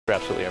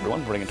Absolutely,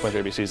 everyone. Bringing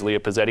 23 ABC's Leah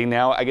Pizzetti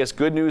now. I guess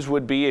good news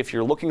would be if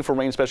you're looking for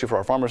rain, especially for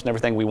our farmers and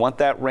everything, we want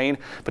that rain.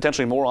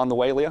 Potentially more on the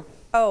way, Leah?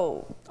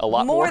 Oh, a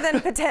lot more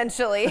than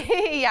potentially.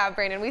 Yeah,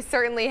 Brandon, we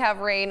certainly have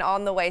rain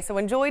on the way. So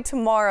enjoy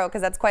tomorrow,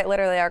 because that's quite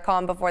literally our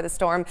calm before the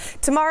storm.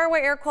 Tomorrow, our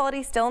air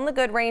quality still in the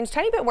good range,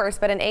 tiny bit worse,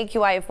 but an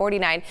AQI of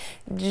 49,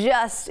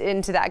 just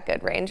into that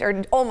good range,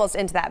 or almost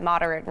into that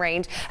moderate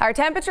range. Our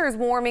temperature is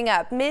warming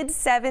up, mid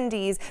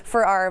 70s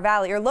for our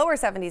valley, or lower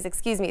 70s,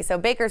 excuse me. So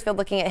Bakersfield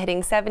looking at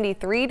hitting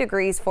 73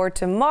 degrees for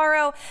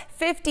tomorrow,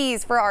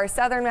 50s for our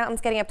southern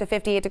mountains, getting up to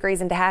 58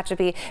 degrees in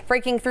Tehachapi,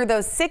 breaking through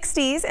those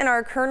 60s in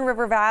our Kern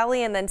River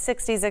Valley, and then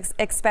 60s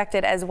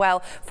expected as well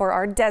for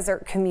our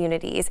desert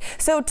communities.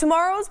 So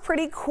tomorrow's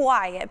pretty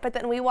quiet, but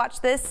then we watch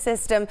this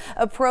system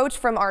approach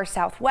from our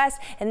southwest,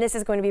 and this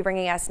is going to be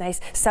bringing us nice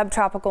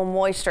subtropical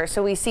moisture.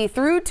 So we see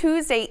through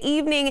Tuesday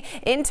evening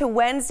into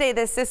Wednesday,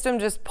 this system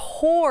just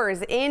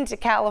pours into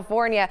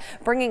California,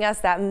 bringing us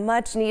that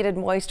much needed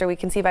moisture. We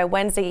can see by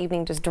Wednesday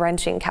evening just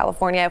drenching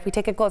California. If we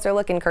take a closer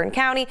look in Kern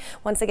County,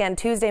 once again,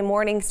 Tuesday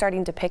morning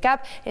starting to pick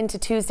up into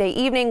Tuesday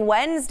evening.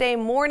 Wednesday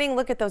morning,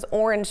 look at those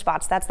orange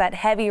spots. That's that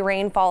heavy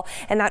rainfall,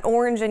 and that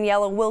orange and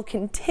yellow will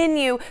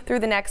continue through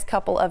the next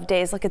couple of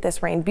days. Look at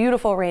this rain,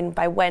 beautiful rain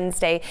by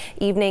Wednesday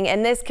evening,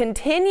 and this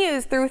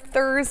continues through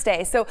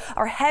Thursday. So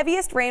our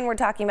heaviest rain we're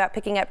talking about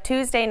picking up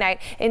Tuesday night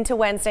into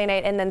Wednesday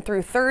night, and then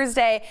through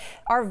Thursday.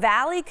 Our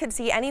valley could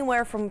see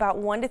anywhere from about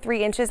 1 to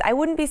 3 inches. I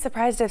wouldn't be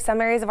surprised if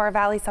some areas of our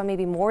valley saw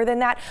maybe more than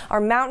that.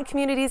 Our mountain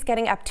communities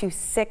getting up to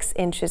 6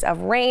 inches of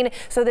rain.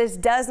 So this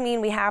does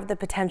mean we have the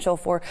potential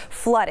for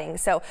flooding.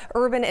 So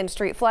urban and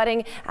street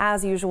flooding,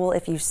 as usual.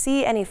 If you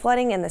see any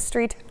flooding in the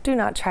street, do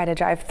not try to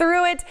drive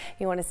through it.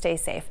 You want to stay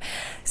safe.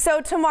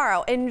 So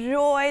tomorrow,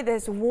 enjoy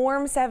this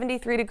warm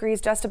 73 degrees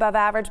just above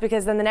average,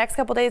 because then the next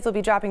couple days will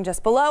be dropping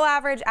just below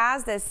average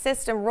as this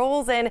system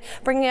rolls in,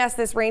 bringing us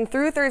this rain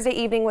through Thursday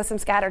evening with some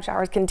scattered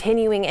showers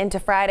continuing into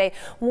Friday.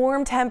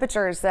 Warm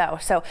temperatures though,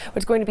 so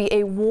it's going to be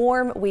a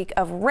warm week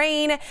of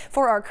rain.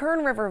 For our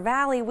Kern River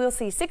Valley, we'll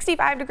see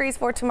 65 degrees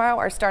for tomorrow,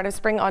 our start of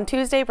spring on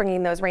Tuesday,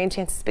 bringing those rain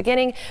chances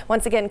beginning.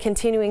 Once again,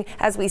 continuing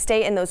as we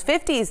stay in those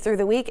 50s through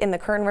the week in the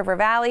Kern River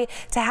Valley.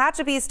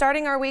 Tehachapi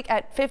starting our week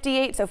at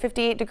 58, so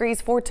 58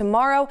 degrees for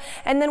tomorrow.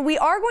 And then we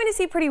are going to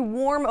see pretty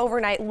warm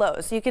overnight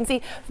lows. So you can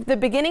see the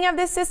beginning of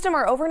this system,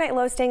 our overnight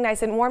lows staying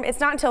nice and warm. It's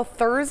not until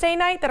Thursday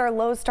night that our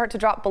lows start to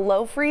drop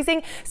below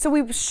freezing. So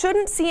we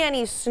shouldn't see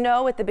any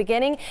snow at the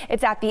beginning.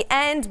 It's at the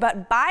end,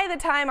 but by the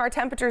time our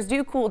temperatures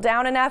do cool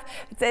down enough,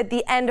 it's at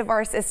the end of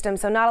our system.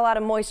 So not a lot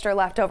of moisture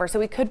left over. So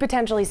we could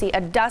potentially see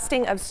a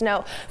dusting of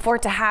snow for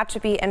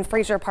Tehachapi and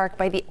Fraser Park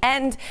by the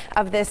end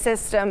of this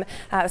system.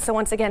 So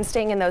once again,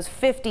 staying in those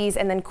 50s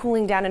and then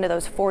cooling down into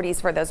those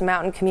 40s for those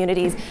mountain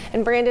communities.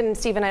 And Brandon and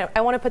Stephen,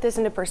 I want to put this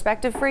into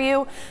perspective for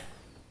you.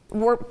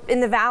 We're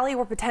in the valley,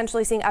 we're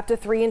potentially seeing up to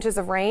 3 inches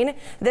of rain.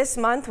 This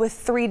month with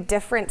 3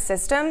 different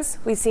systems,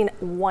 we've seen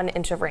 1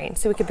 inch of rain.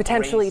 So we could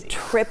potentially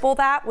triple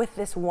that with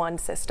this one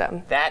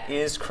system. That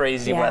is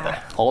crazy weather.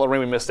 All the rain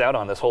we missed out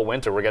on this whole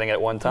winter, we're getting it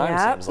at one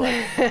time, seems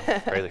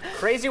like. Crazy.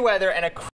 Crazy weather and a